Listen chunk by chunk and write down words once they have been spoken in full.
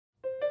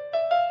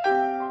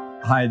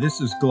Hi,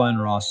 this is Glenn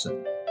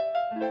Rawson.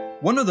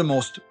 One of the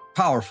most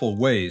powerful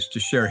ways to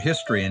share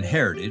history and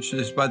heritage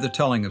is by the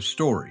telling of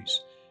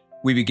stories.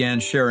 We began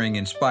sharing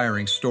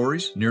inspiring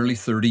stories nearly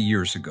 30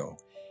 years ago.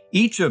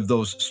 Each of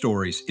those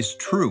stories is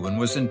true and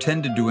was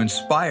intended to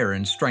inspire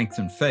and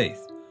strengthen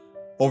faith.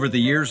 Over the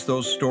years,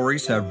 those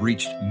stories have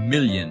reached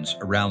millions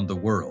around the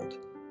world.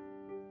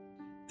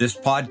 This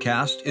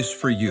podcast is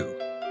for you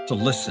to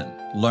listen,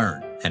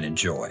 learn, and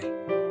enjoy.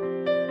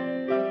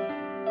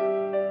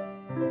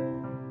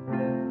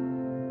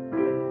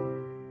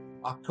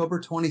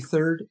 October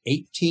 23rd,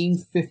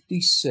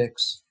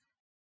 1856,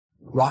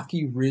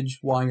 Rocky Ridge,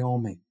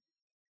 Wyoming.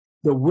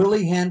 The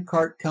Willie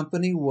Handcart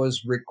Company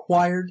was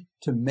required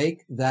to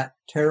make that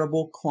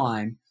terrible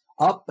climb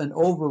up and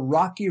over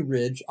Rocky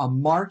Ridge, a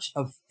march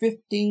of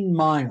 15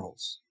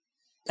 miles.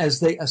 As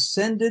they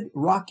ascended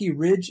Rocky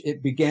Ridge,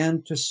 it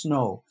began to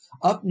snow.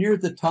 Up near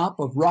the top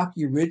of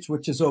Rocky Ridge,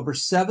 which is over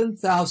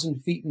 7,000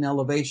 feet in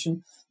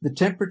elevation, the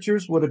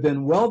temperatures would have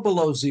been well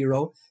below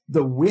zero.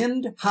 The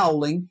wind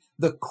howling,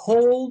 the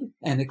cold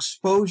and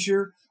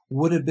exposure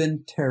would have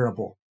been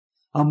terrible.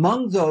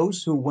 Among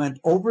those who went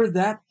over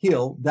that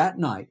hill that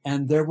night,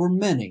 and there were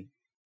many,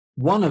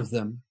 one of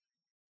them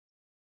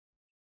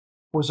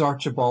was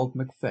Archibald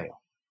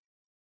MacPhail.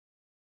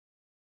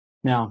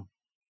 Now,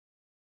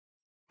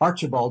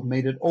 Archibald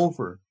made it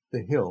over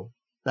the hill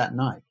that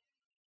night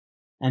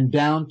and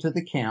down to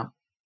the camp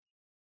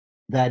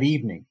that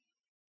evening.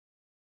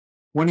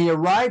 When he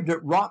arrived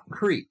at Rock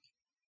Creek,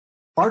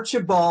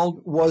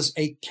 Archibald was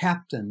a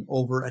captain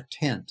over a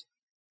tent.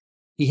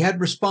 He had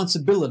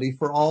responsibility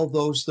for all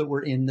those that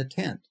were in the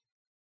tent.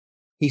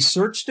 He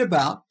searched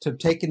about to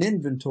take an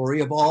inventory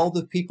of all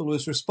the people he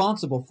was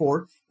responsible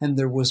for, and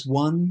there was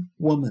one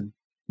woman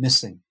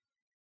missing.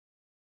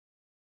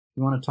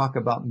 You want to talk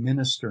about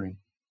ministering?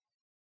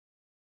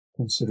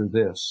 Consider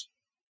this.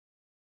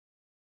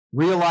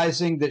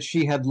 Realizing that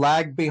she had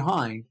lagged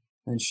behind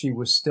and she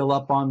was still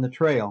up on the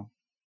trail,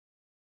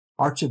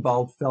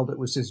 Archibald felt it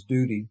was his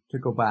duty to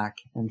go back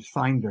and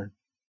find her.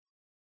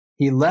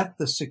 He left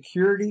the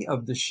security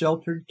of the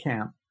sheltered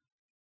camp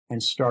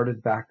and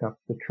started back up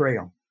the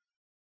trail.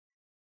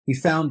 He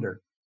found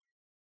her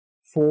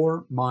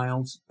 4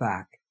 miles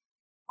back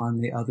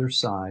on the other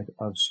side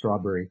of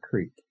Strawberry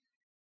Creek.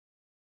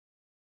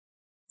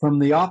 From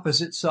the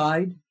opposite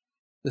side,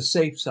 the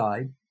safe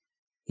side,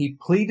 he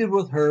pleaded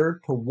with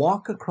her to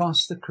walk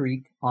across the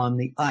creek on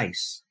the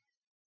ice.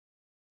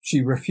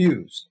 She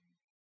refused.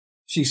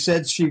 She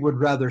said she would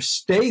rather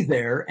stay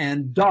there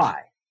and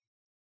die.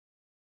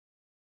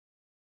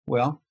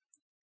 Well,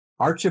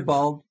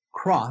 Archibald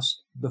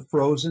crossed the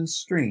frozen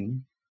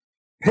stream,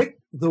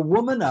 picked the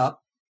woman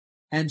up,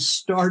 and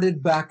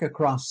started back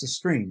across the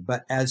stream.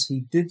 But as he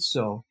did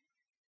so,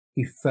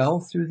 he fell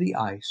through the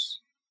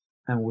ice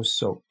and was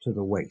soaked to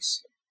the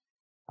waist.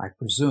 I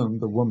presume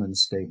the woman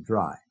stayed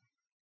dry.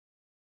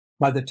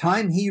 By the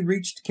time he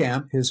reached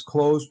camp, his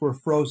clothes were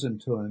frozen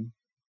to him,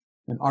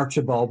 and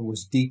Archibald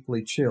was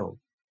deeply chilled.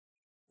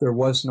 There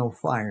was no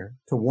fire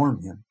to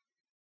warm him.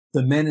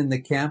 The men in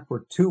the camp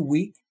were too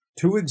weak,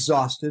 too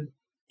exhausted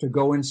to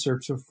go in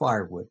search of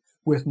firewood.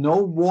 With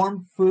no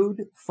warm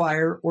food,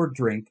 fire, or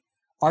drink,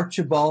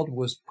 Archibald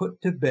was put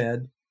to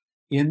bed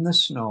in the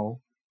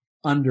snow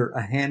under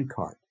a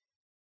handcart.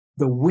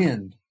 The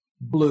wind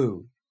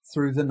blew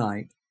through the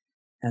night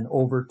and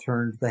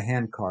overturned the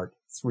handcart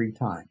 3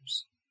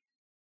 times.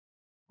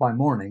 By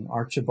morning,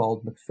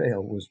 Archibald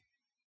MacPhail was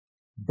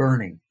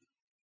burning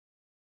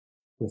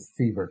with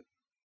fever.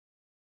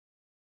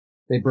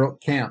 They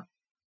broke camp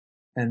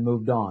and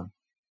moved on.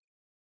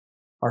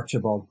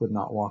 Archibald would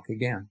not walk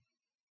again.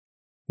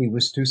 He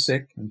was too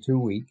sick and too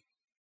weak.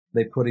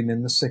 They put him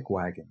in the sick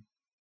wagon.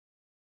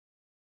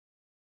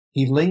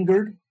 He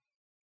lingered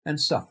and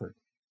suffered.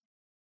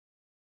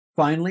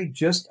 Finally,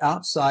 just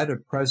outside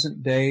of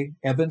present-day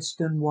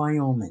Evanston,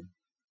 Wyoming,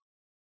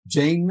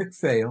 Jane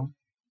MacPhail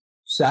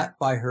sat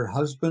by her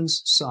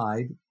husband's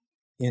side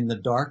in the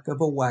dark of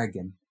a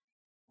wagon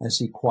as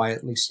he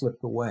quietly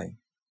slipped away.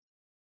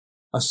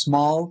 A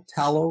small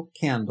tallow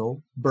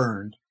candle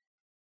burned,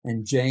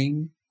 and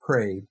Jane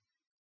prayed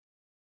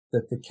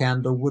that the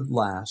candle would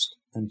last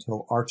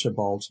until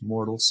Archibald's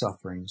mortal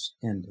sufferings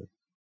ended.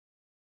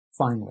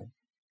 Finally,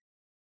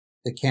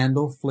 the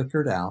candle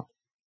flickered out.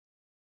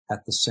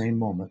 At the same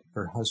moment,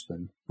 her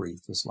husband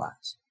breathed his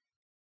last.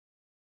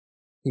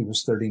 He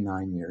was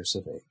 39 years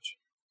of age.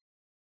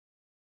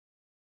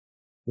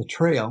 The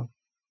trail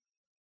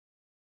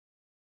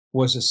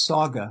was a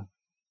saga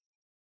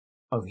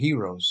of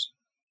heroes.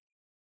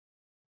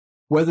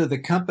 Whether the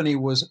company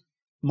was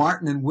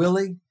Martin and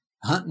Willie,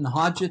 Hunt and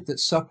Hodgett that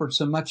suffered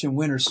so much in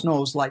winter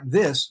snows like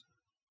this,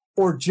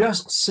 or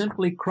just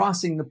simply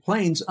crossing the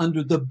plains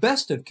under the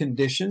best of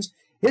conditions,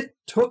 it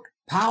took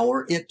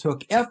power, it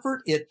took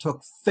effort, it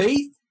took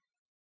faith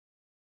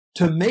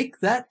to make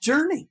that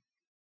journey.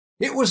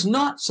 It was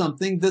not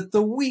something that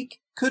the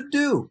weak could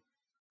do.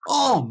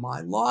 Oh,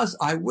 my laws,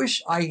 I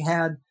wish I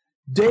had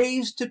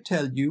days to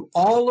tell you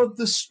all of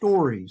the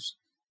stories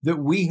that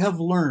we have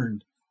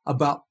learned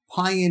about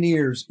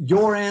pioneers,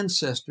 your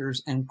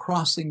ancestors, and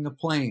crossing the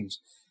plains.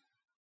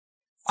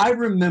 I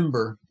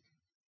remember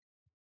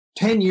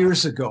 10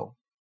 years ago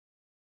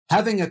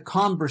having a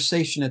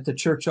conversation at the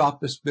church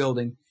office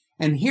building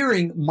and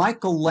hearing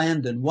Michael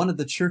Landon, one of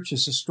the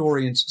church's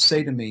historians,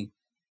 say to me,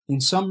 in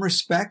some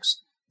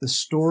respects, the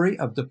story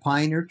of the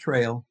Pioneer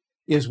Trail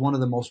is one of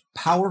the most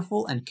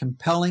powerful and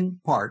compelling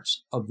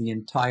parts of the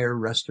entire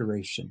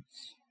restoration.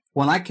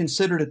 When I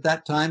considered at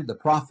that time the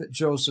prophet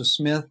Joseph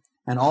Smith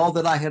and all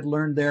that I had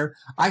learned there,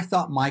 I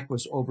thought Mike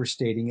was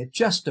overstating it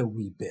just a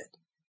wee bit.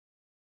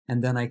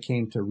 And then I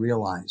came to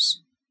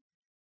realize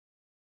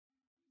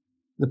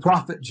the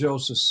prophet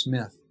Joseph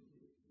Smith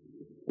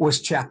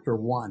was chapter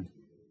 1.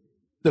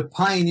 The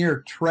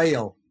Pioneer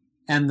Trail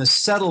and the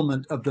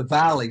settlement of the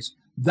valleys,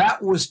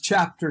 that was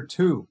chapter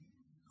 2.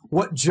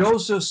 What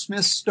Joseph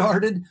Smith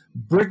started,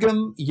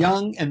 Brigham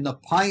Young and the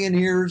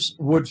pioneers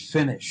would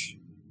finish,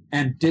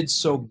 and did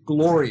so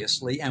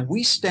gloriously, and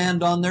we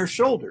stand on their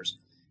shoulders.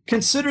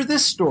 Consider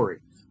this story.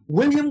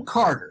 William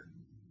Carter,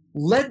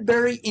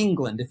 Ledbury,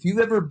 England. If you've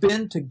ever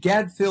been to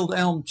Gadfield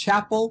Elm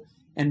Chapel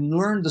and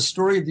learned the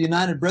story of the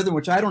United Brethren,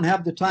 which I don't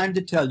have the time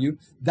to tell you,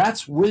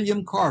 that's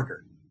William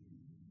Carter.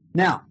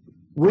 Now,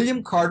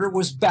 William Carter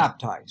was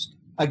baptized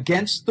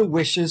against the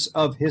wishes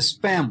of his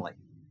family.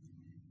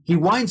 He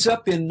winds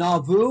up in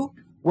Nauvoo,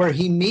 where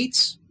he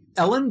meets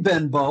Ellen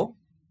Benbow,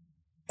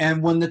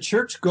 and when the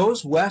church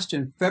goes west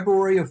in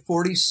February of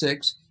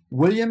 46,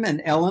 William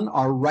and Ellen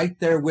are right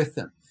there with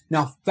them.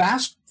 Now,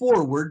 fast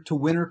forward to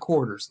winter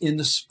quarters. In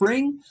the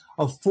spring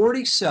of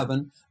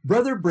 47,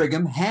 Brother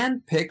Brigham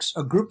handpicks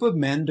a group of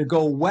men to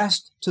go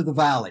west to the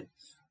valley.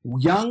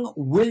 Young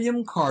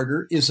William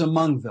Carter is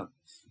among them.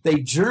 They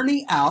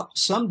journey out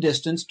some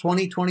distance,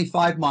 20,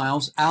 25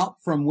 miles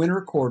out from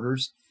winter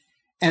quarters,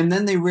 and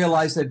then they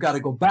realize they've got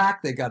to go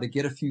back. They've got to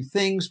get a few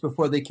things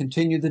before they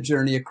continue the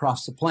journey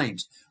across the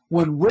plains.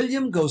 When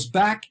William goes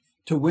back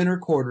to winter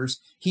quarters,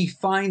 he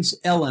finds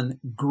Ellen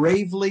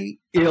gravely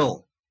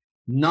ill,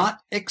 not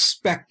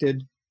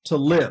expected to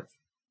live.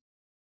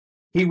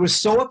 He was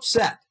so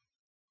upset.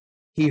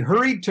 He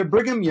hurried to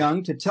Brigham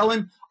Young to tell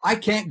him, I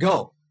can't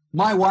go.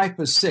 My wife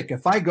is sick.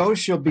 If I go,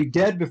 she'll be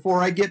dead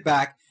before I get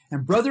back.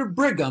 And Brother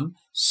Brigham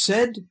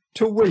said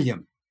to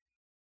William,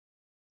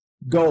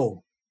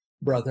 go,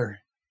 brother,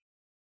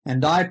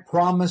 and I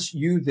promise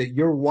you that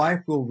your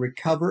wife will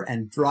recover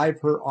and drive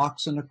her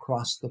oxen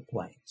across the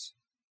plains.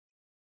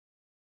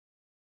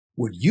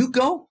 Would you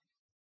go?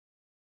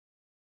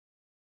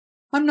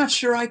 I'm not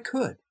sure I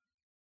could.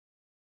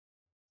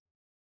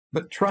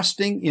 But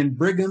trusting in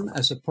Brigham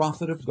as a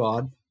prophet of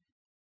God,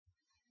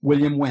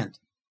 William went.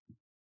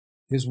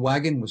 His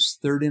wagon was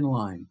third in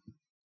line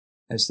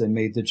as they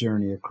made the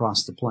journey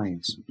across the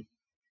plains.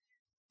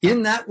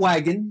 In that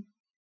wagon,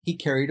 he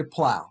carried a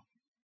plow.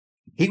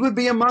 He would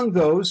be among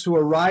those who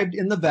arrived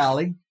in the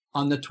valley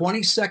on the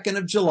 22nd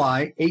of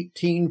July,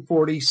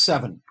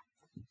 1847.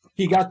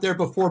 He got there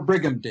before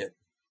Brigham did.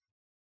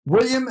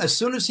 William, as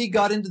soon as he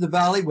got into the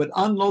valley, would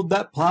unload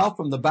that plow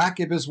from the back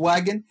of his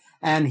wagon,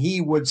 and he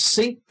would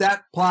sink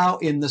that plow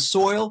in the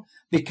soil,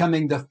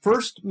 becoming the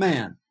first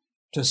man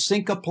to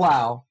sink a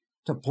plow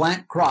to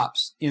plant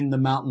crops in the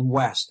Mountain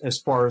West, as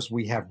far as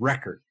we have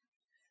record.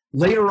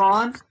 Later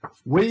on,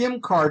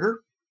 William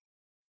Carter,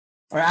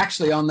 or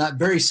actually on that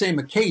very same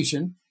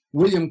occasion,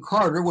 William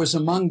Carter was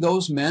among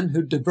those men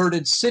who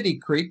diverted City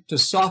Creek to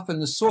soften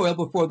the soil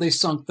before they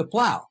sunk the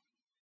plow,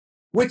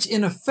 which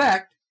in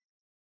effect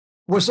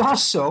was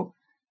also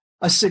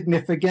a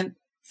significant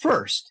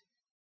first.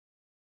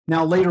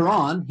 Now, later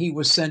on, he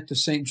was sent to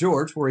St.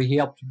 George, where he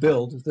helped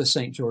build the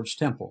St. George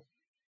Temple.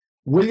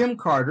 William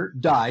Carter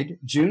died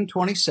June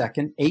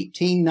 22nd,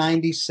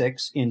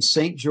 1896 in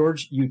St.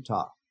 George,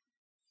 Utah.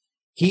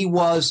 He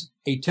was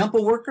a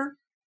temple worker,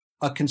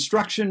 a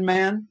construction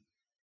man,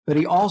 but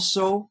he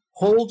also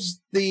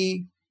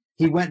he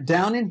went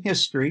down in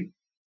history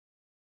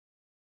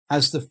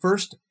as the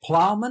first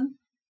plowman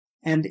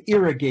and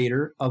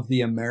irrigator of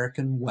the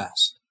American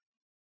West.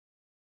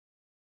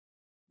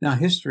 Now,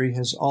 history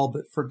has all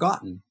but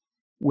forgotten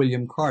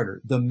William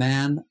Carter, the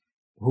man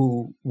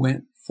who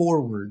went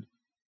forward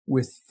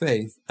with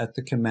faith at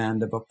the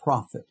command of a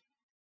prophet.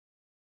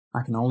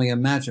 I can only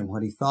imagine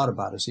what he thought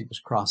about as he was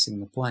crossing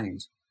the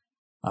plains.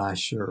 I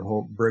sure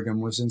hope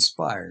Brigham was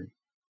inspired.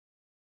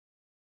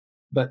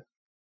 But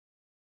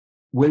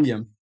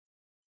William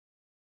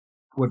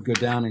would go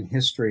down in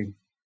history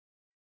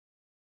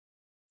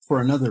for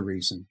another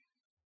reason.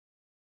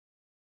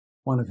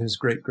 One of his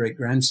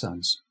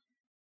great-great-grandsons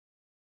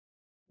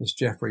is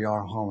Jeffrey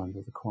R. Holland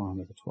of the Quorum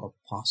of the 12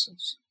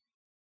 Apostles.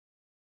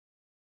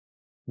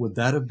 Would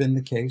that have been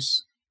the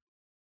case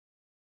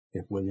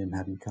if William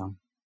hadn't come?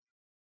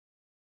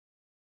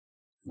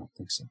 I don't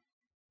think so.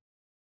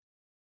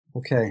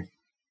 Okay.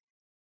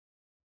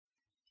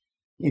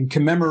 In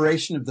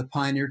commemoration of the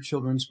Pioneer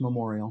Children's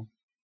Memorial,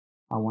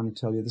 I want to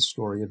tell you the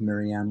story of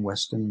Mary Ann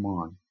Weston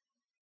Maughan.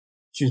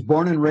 She was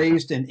born and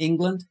raised in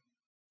England.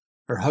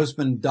 Her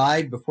husband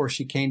died before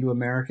she came to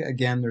America.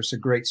 Again, there's a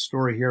great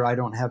story here I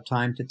don't have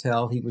time to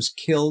tell. He was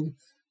killed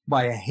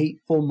by a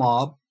hateful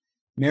mob.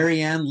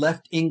 Mary Ann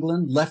left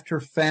England, left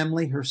her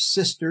family, her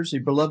sisters, her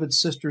beloved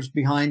sisters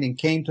behind, and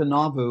came to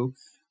Nauvoo,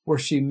 where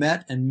she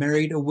met and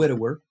married a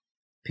widower,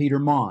 Peter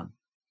Mon,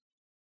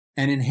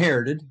 and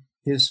inherited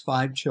his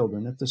 5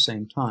 children at the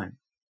same time.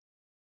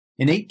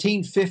 In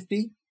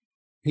 1850,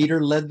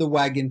 Peter led the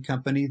wagon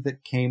company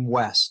that came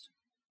west.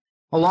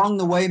 Along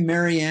the way,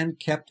 Mary Ann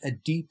kept a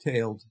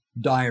detailed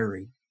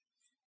diary.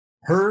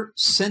 Her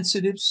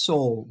sensitive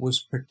soul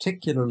was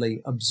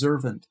particularly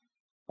observant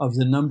of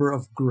the number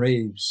of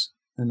graves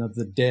and of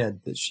the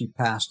dead that she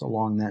passed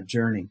along that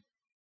journey.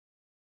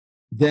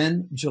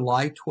 Then,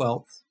 July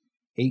 12th,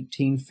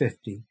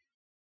 1850,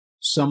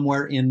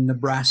 somewhere in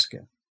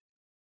Nebraska,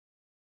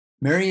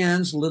 Mary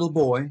Ann's little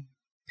boy,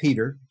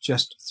 Peter,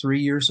 just 3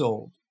 years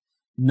old,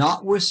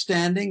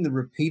 notwithstanding the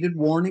repeated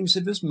warnings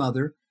of his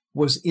mother,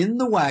 was in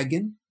the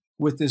wagon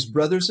with his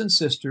brothers and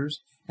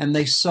sisters, and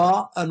they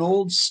saw an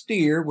old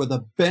steer with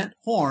a bent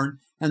horn,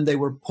 and they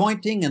were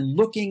pointing and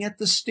looking at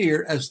the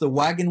steer as the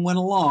wagon went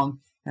along,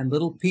 and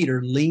little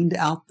Peter leaned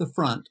out the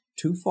front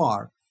too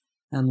far,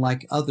 and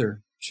like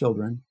other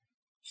children,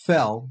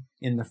 fell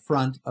in the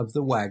front of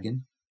the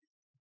wagon,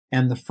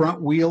 and the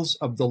front wheels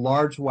of the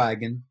large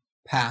wagon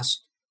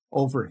passed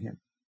over him.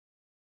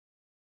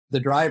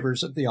 The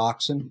drivers of the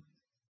oxen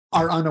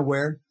are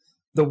unaware.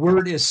 The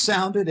word is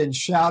sounded and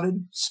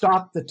shouted,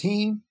 "Stop the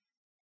team."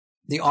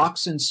 The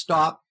oxen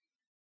stop,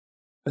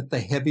 but the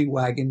heavy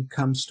wagon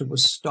comes to a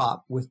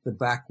stop with the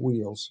back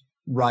wheels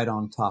right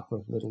on top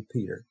of little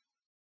Peter.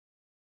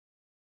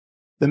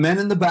 The men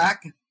in the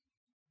back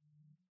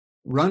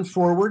run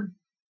forward,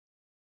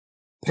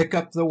 pick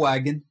up the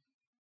wagon,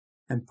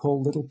 and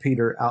pull little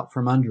Peter out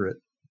from under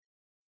it.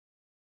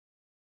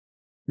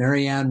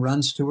 Mary Ann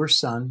runs to her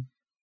son,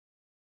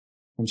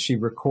 and she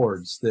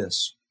records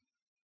this.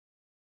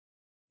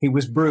 He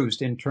was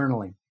bruised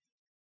internally,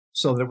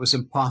 so that it was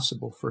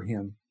impossible for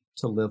him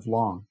to live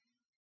long.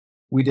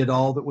 We did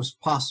all that was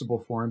possible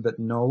for him, but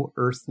no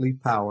earthly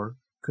power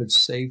could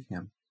save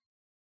him.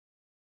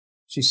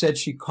 She said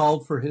she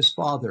called for his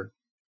father,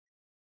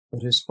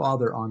 but his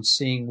father, on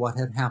seeing what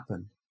had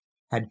happened,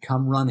 had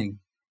come running,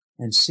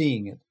 and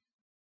seeing it,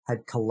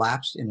 had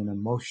collapsed in an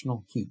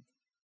emotional heap.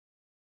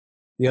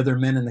 The other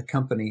men in the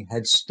company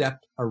had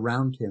stepped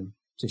around him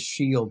to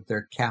shield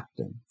their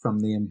captain from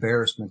the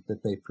embarrassment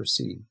that they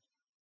perceived.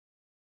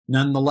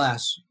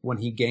 Nonetheless, when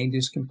he gained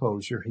his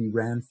composure, he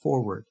ran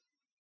forward.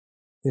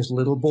 His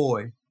little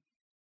boy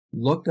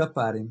looked up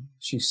at him,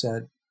 she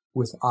said,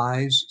 with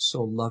eyes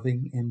so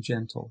loving and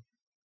gentle,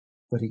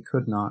 but he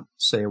could not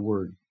say a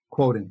word.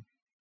 Quoting,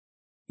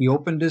 "He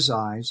opened his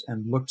eyes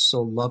and looked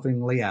so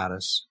lovingly at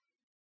us,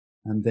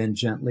 and then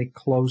gently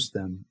closed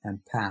them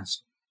and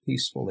passed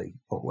peacefully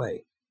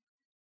away,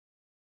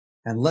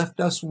 and left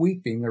us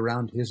weeping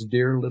around his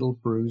dear little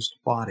bruised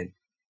body.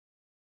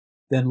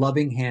 Then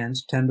loving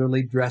hands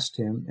tenderly dressed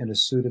him in a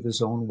suit of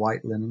his own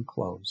white linen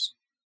clothes.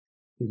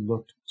 He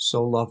looked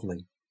so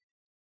lovely.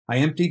 I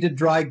emptied a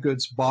dry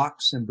goods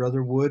box, and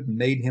Brother Wood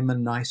made him a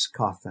nice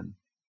coffin.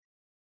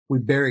 We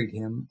buried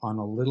him on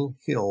a little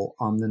hill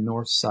on the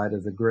north side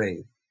of the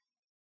grave.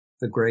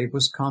 The grave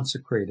was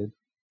consecrated,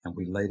 and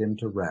we laid him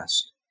to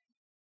rest,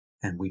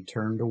 and we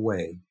turned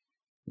away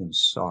in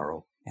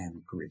sorrow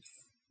and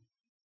grief."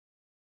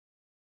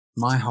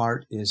 My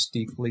heart is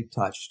deeply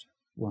touched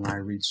when I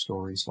read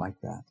stories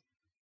like that.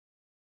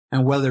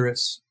 And whether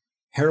it's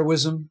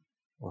heroism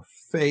or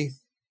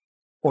faith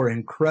or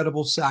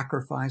incredible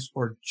sacrifice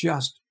or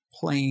just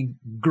plain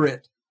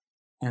grit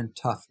and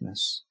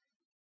toughness,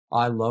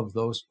 I love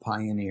those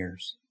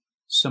pioneers.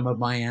 Some of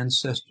my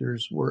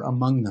ancestors were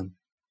among them,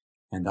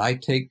 and I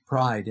take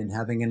pride in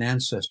having an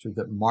ancestor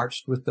that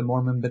marched with the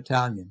Mormon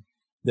battalion,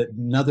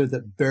 another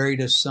that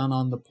buried a son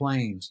on the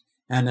plains,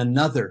 and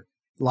another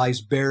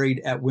lies buried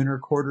at Winter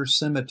Quarters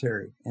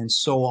Cemetery, and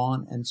so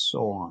on and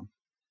so on.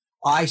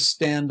 I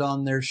stand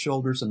on their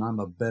shoulders, and I'm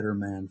a better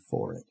man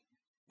for it.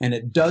 And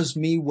it does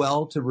me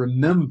well to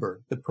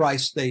remember the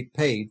price they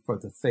paid for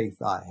the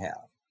faith I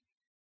have.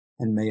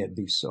 And may it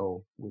be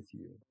so with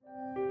you.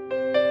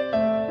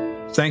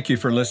 Thank you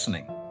for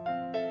listening.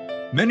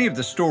 Many of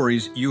the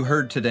stories you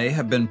heard today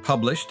have been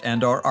published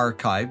and are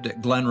archived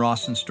at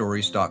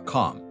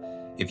glenrossenstories.com.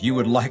 If you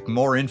would like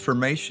more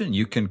information,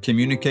 you can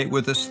communicate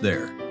with us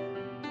there.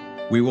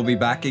 We will be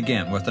back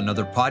again with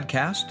another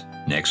podcast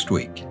next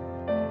week.